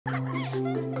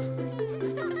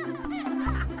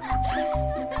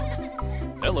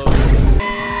Hello.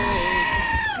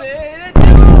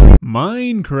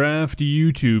 Minecraft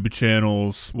YouTube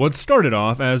channels. What started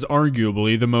off as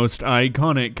arguably the most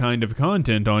iconic kind of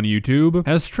content on YouTube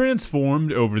has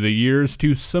transformed over the years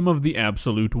to some of the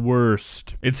absolute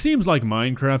worst. It seems like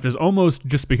Minecraft has almost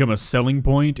just become a selling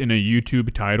point in a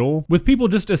YouTube title, with people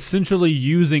just essentially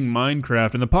using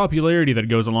Minecraft and the popularity that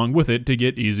goes along with it to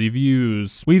get easy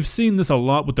views. We've seen this a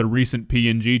lot with the recent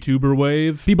PNG tuber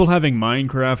wave, people having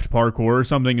Minecraft parkour or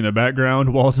something in the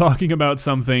background while talking about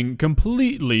something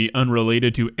completely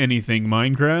unrelated to anything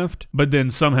Minecraft, but then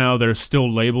somehow they're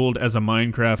still labeled as a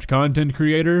Minecraft content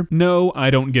creator. No, I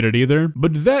don't get it either,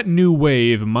 but that new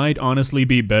wave might honestly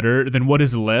be better than what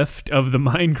is left of the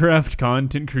Minecraft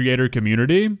content creator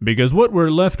community, because what we're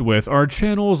left with are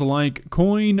channels like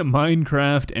Coin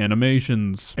Minecraft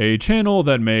Animations, a channel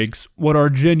that makes what are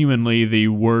genuinely the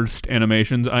worst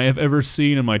animations I have ever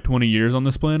seen in my 20 years on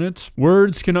this planet.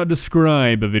 Words cannot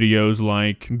describe videos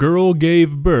like "Girl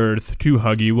gave birth to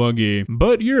Huggy Wuggy,"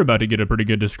 but you're about to get a pretty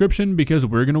good description because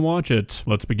we're gonna watch it.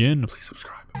 Let's begin. Please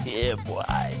subscribe. Yeah, boy.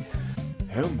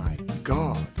 Oh my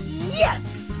god. Yes!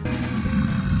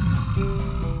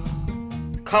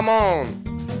 Come on.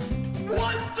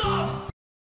 What the?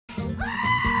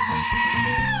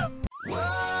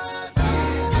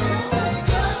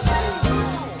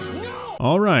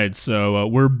 Alright, so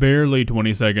we're barely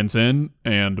 20 seconds in,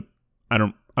 and I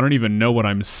don't even know what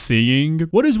I'm seeing.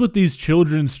 What is with these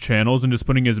children's channels and just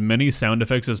putting as many sound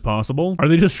effects as possible? Are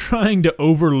they just trying to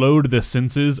overload the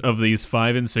senses of these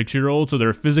 5- and 6-year-olds so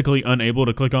they're physically unable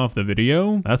to click off the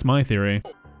video? That's my theory.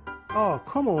 Oh,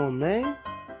 come on, man.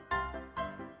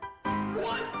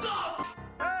 What the?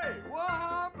 Hey, what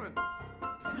happened?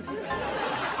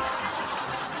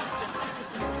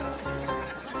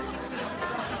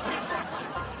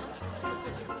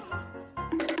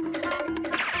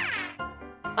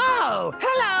 Oh,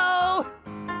 hello!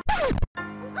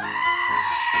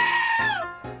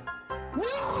 No,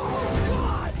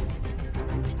 God!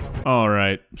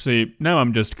 Alright, see, now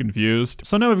I'm just confused.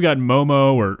 So now we've got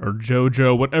Momo or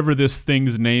Jojo, whatever this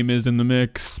thing's name is in the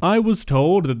mix. I was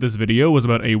told that this video was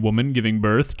about a woman giving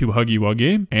birth to Huggy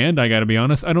Wuggy, and I gotta be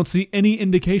honest, I don't see any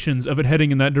indications of it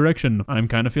heading in that direction. I'm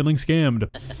kinda feeling scammed.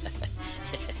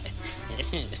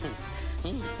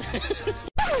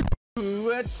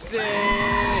 Let's say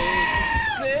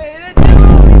that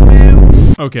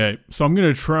Okay, so I'm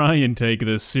gonna try and take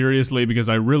this seriously because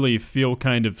I really feel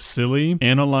kind of silly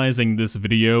analyzing this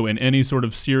video in any sort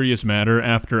of serious matter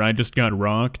after I just got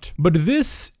rocked. But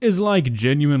this is like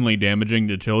genuinely damaging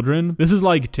to children. This is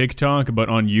like TikTok but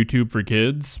on YouTube for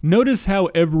kids. Notice how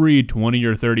every 20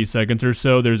 or 30 seconds or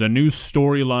so there's a new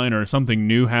storyline or something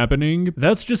new happening.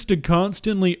 That's just to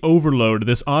constantly overload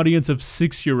this audience of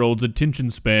 6-year-olds' attention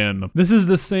span. This is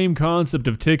the same concept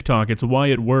of TikTok, it's why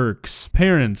it works.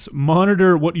 Parents,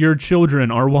 monitor what your children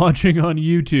are watching on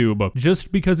YouTube.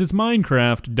 Just because it's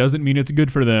Minecraft doesn't mean it's good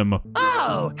for them.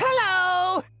 Oh,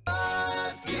 hello!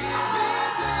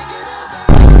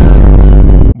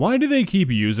 Why do they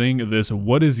keep using this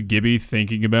 "what is Gibby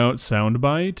thinking about"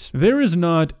 soundbite? There is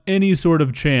not any sort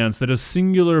of chance that a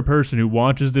singular person who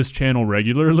watches this channel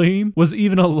regularly was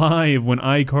even alive when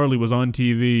iCarly was on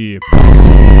TV.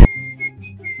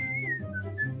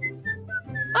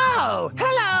 Oh,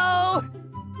 hello!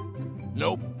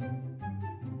 Nope.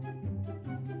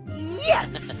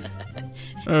 Yes!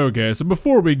 Okay, so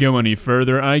before we go any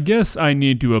further, I guess I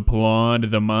need to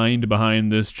applaud the mind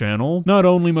behind this channel. Not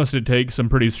only must it take some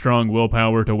pretty strong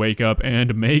willpower to wake up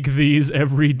and make these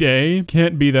every day,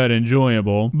 can't be that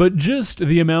enjoyable, but just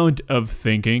the amount of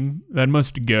thinking that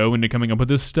must go into coming up with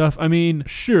this stuff. I mean,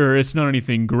 sure, it's not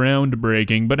anything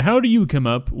groundbreaking, but how do you come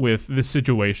up with this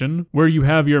situation where you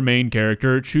have your main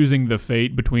character choosing the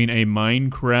fate between a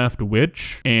Minecraft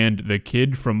witch and the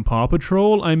kid from Paw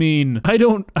Patrol? I mean, I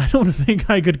don't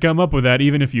think I could come up with that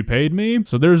even if you paid me.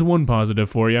 So there's one positive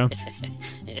for you.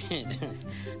 Yeah.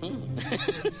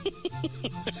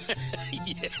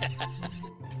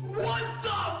 What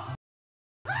the?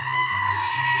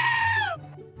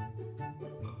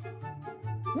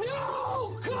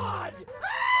 No, God!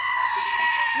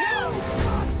 No,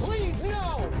 God, please,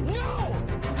 no! No!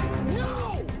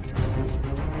 No!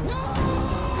 No!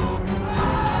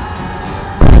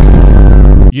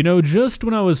 You You know, just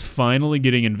when I was finally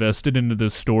getting invested into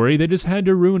this story, they just had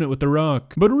to ruin it with The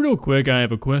Rock. But real quick, I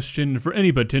have a question for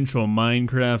any potential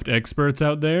Minecraft experts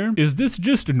out there. Is this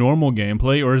just normal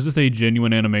gameplay, or is this a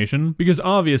genuine animation? Because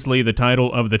obviously the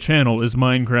title of the channel is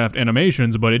Minecraft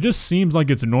Animations, but it just seems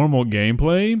like it's normal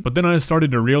gameplay. But then I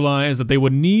started to realize that they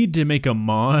would need to make a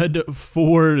mod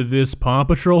for this Paw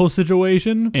Patrol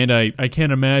situation, and I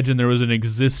can't imagine there was an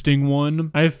existing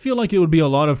one. I feel like it would be a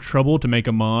lot of trouble to make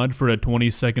a mod for a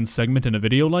 20-second segment in a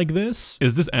video like this.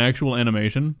 Is this actual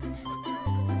animation?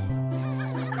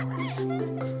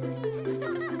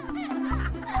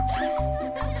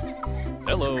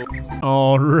 Hello.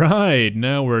 Alright,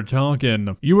 now we're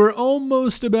talking. You were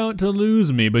almost about to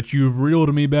lose me, but you've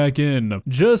reeled me back in.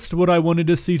 Just what I wanted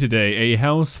to see today, a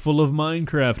house full of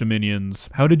Minecraft minions.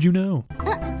 How did you know?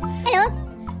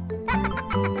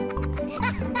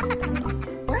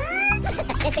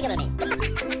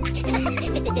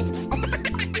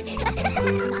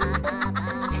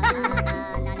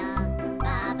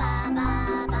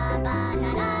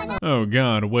 Oh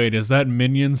god, wait, is that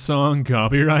Minion song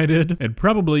copyrighted? It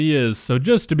probably is, so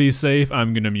just to be safe,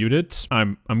 I'm gonna mute it.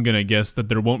 I'm gonna guess that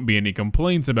there won't be any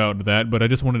complaints about that, but I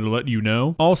just wanted to let you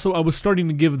know. Also, I was starting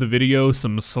to give the video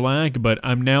some slack, but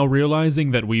I'm now realizing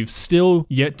that we've still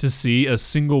yet to see a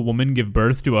single woman give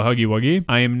birth to a Huggy Wuggy.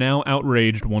 I am now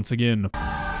outraged once again.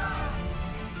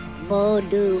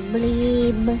 Bodu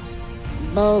blib,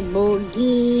 bobu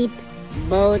gib,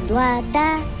 bodwa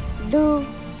da, du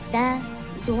da.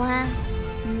 Dua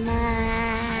ma.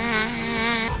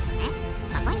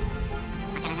 Pakboy?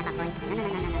 Akala na Pakboy? No.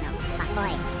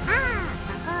 Pakboy. Ah,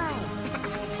 Pakboy.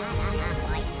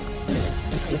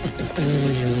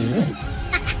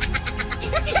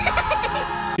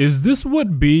 Is this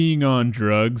what being on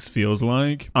drugs feels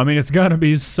like? I mean, it's gotta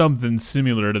be something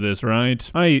similar to this,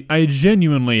 right? I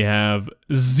genuinely have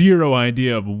zero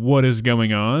idea of what is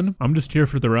going on. I'm just here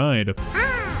for the ride.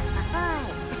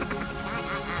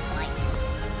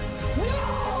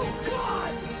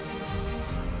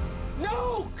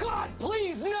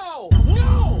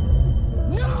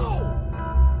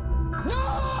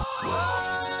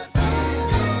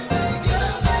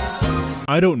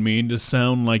 I don't mean to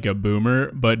sound like a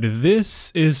boomer, but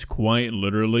this is quite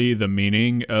literally the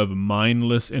meaning of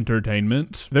mindless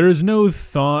entertainment. There is no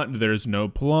thought, there's no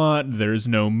plot, there's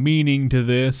no meaning to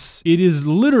this. It is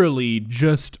literally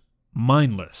just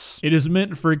mindless. It is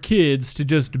meant for kids to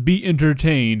just be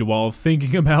entertained while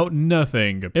thinking about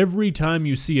nothing. Every time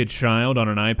you see a child on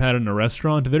an iPad in a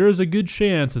restaurant, there is a good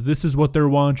chance that this is what they're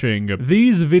watching.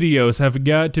 These videos have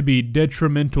got to be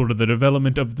detrimental to the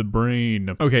development of the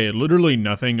brain. Okay, literally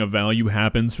nothing of value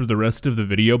happens for the rest of the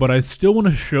video, but I still want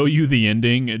to show you the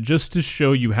ending just to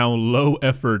show you how low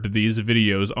effort these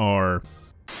videos are.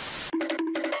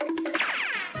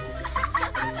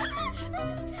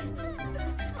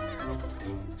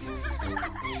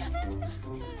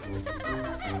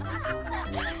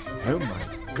 Oh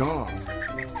my god.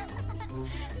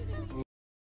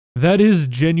 That is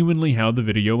genuinely how the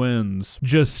video ends.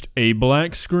 Just a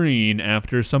black screen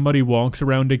after somebody walks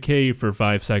around a cave for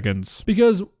 5 seconds.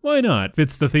 Because why not?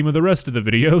 Fits the theme of the rest of the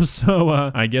video,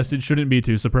 so I guess it shouldn't be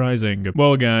too surprising.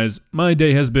 Well guys, my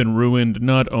day has been ruined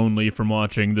not only from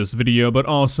watching this video, but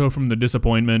also from the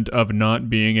disappointment of not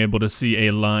being able to see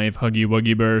a live Huggy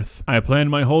Wuggy birth. I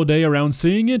planned my whole day around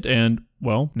seeing it, and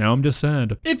well, now I'm just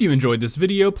sad. If you enjoyed this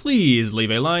video, please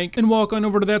leave a like and walk on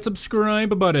over to that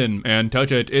subscribe button and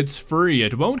touch it. It's free.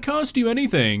 It won't cost you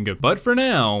anything. But for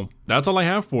now, that's all I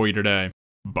have for you today.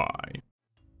 Bye.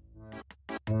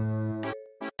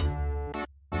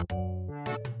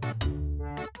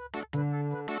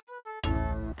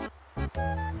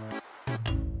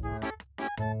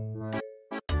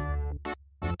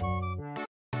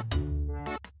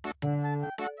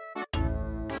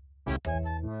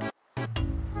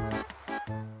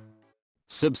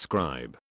 Subscribe.